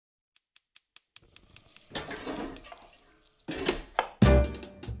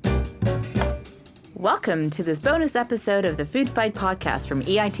Welcome to this bonus episode of the Food Fight podcast from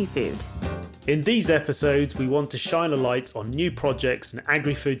EIT Food. In these episodes, we want to shine a light on new projects and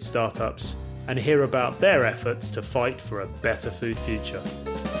agri-food startups and hear about their efforts to fight for a better food future.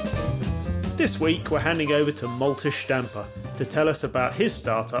 This week, we're handing over to Malte Stampe to tell us about his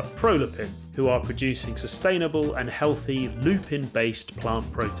startup, Prolupin, who are producing sustainable and healthy lupin-based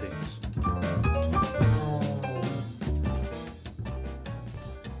plant proteins.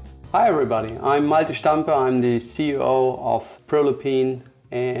 Hi everybody, I'm Malte Stampe, I'm the CEO of Prolupin,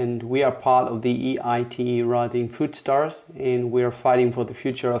 and we are part of the EIT Writing Food Stars, and we are fighting for the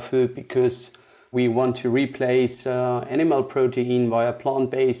future of food because we want to replace animal protein via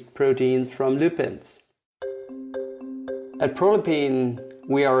plant-based proteins from lupins. At Prolupin,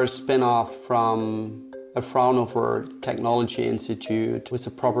 we are a spin-off from a Fraunhofer Technology Institute with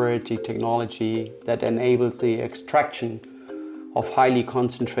a proprietary technology that enables the extraction of highly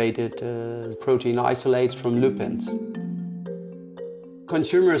concentrated protein isolates from lupins.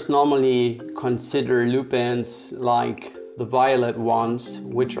 Consumers normally consider lupins like the violet ones,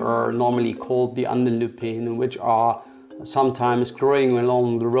 which are normally called the underlupin, which are sometimes growing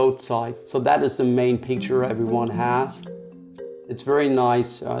along the roadside. So that is the main picture everyone has. It's very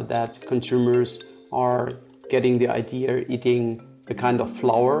nice that consumers are getting the idea eating the kind of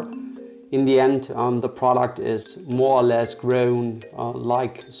flour. In the end, the product is more or less grown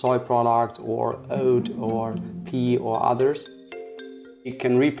like soy product or oat or pea or others. It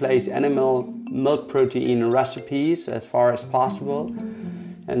can replace animal milk protein recipes as far as possible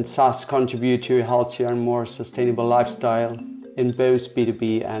and thus contribute to a healthier and more sustainable lifestyle in both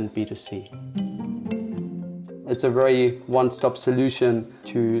B2B and B2C. It's a very one-stop solution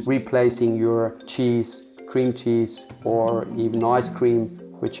to replacing your cheese, cream cheese or even ice cream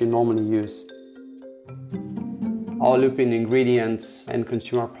which you normally use. Our lupin ingredients and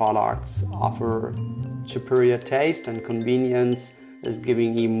consumer products offer superior taste and convenience, is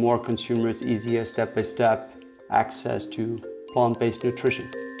giving even more consumers easier step-by-step access to plant-based nutrition.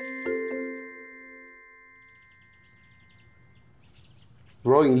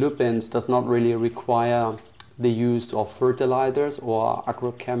 Growing lupins does not really require the use of fertilizers or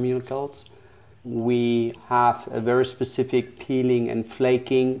agrochemicals. We have a very specific peeling and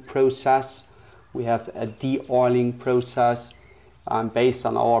flaking process. We have a de-oiling process based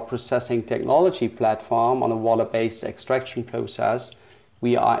on our processing technology platform on a water-based extraction process.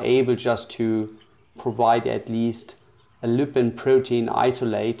 We are able just to provide at least a lupin protein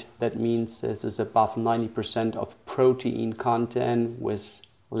isolate. That means this is above 90% of protein content with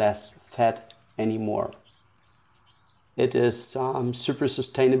less fat anymore. It is super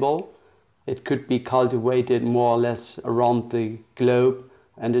sustainable. It could be cultivated more or less around the globe,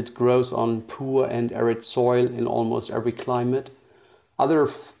 and it grows on poor and arid soil in almost every climate. Other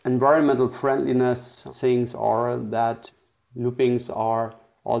environmental friendliness things are that lupins are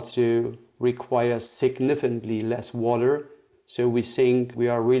also require significantly less water. So we think we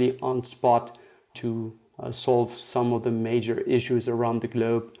are really on spot to solve some of the major issues around the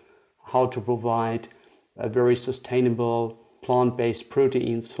globe, how to provide a very sustainable plant-based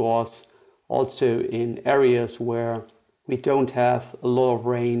protein source also in areas where we don't have a lot of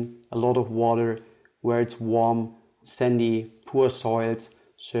rain, a lot of water, where it's warm, sandy, poor soils.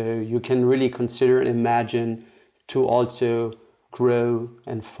 So you can really consider and imagine to also grow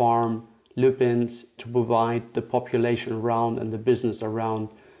and farm lupins to provide the population around and the business around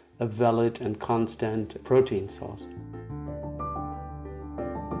a valid and constant protein source.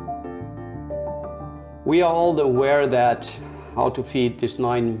 We are all aware that how to feed these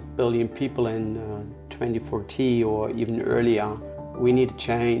 9 billion people in 2040 or even earlier, we need a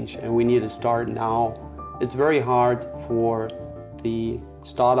change and we need to start now. It's very hard for the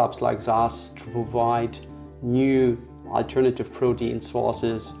startups like us to provide new alternative protein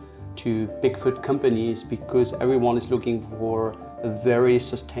sources to big food companies because everyone is looking for a very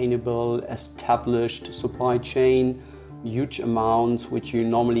sustainable, established supply chain, huge amounts which you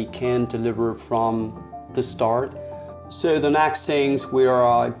normally can't deliver from the start. So the next things we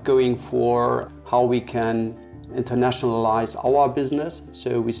are going for how we can internationalize our business.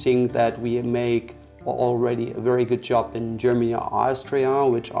 So we think that we make already a very good job in Germany or Austria,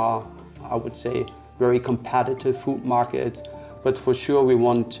 which are, I would say, very competitive food markets. But for sure we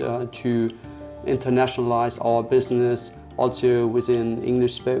want to internationalize our business also within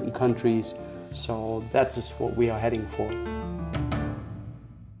English-spoken countries. So that is what we are heading for.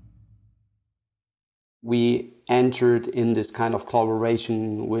 We entered in this kind of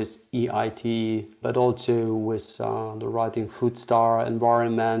collaboration with EIT, but also with the Writing Food Star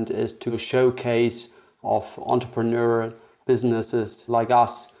environment is to showcase of entrepreneurial businesses like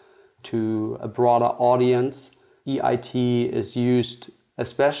us to a broader audience. EIT is used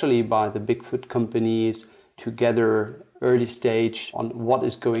especially by the big food companies to gather early stage on what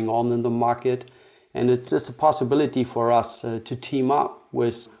is going on in the market. And it's just a possibility for us to team up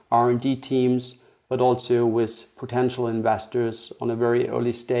with R&D teams, but also with potential investors on a very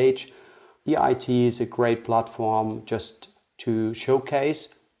early stage. EIT is a great platform just to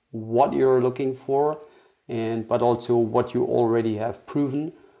showcase what you're looking for, but also what you already have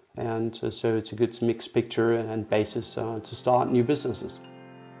proven. And so it's a good mixed picture and basis to start new businesses.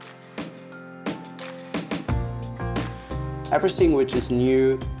 Everything which is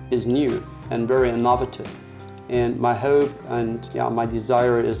new and very innovative. And my hope and my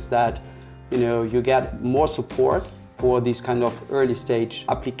desire is that you get more support for these kind of early stage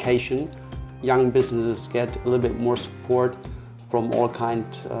application. Young businesses get a little bit more support from all kind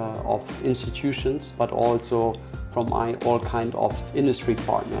of institutions, but also from all kind of industry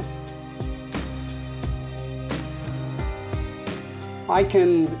partners. I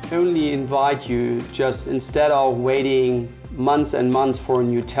can only invite you, just instead of waiting months and months for a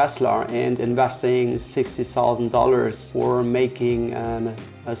new Tesla and investing $60,000 for making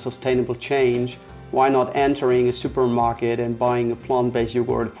a sustainable change, why not entering a supermarket and buying a plant-based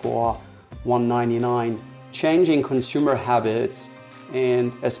yogurt for $1.99? Changing consumer habits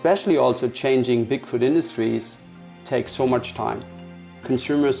and especially also changing big food industries takes so much time.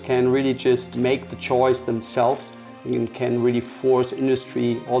 Consumers can really just make the choice themselves and can really force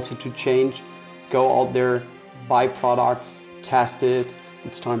industry also to change. Go out there, buy products, test it.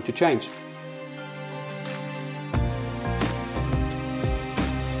 It's time to change.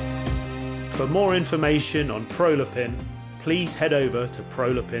 For more information on Prolupin, please head over to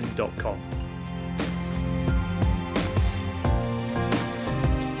prolupin.com.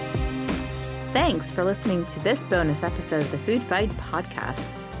 Thanks for listening to this bonus episode of the Food Fight podcast.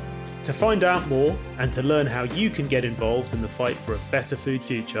 To find out more and to learn how you can get involved in the fight for a better food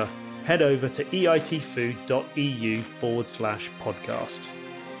future, head over to eitfood.eu/podcast.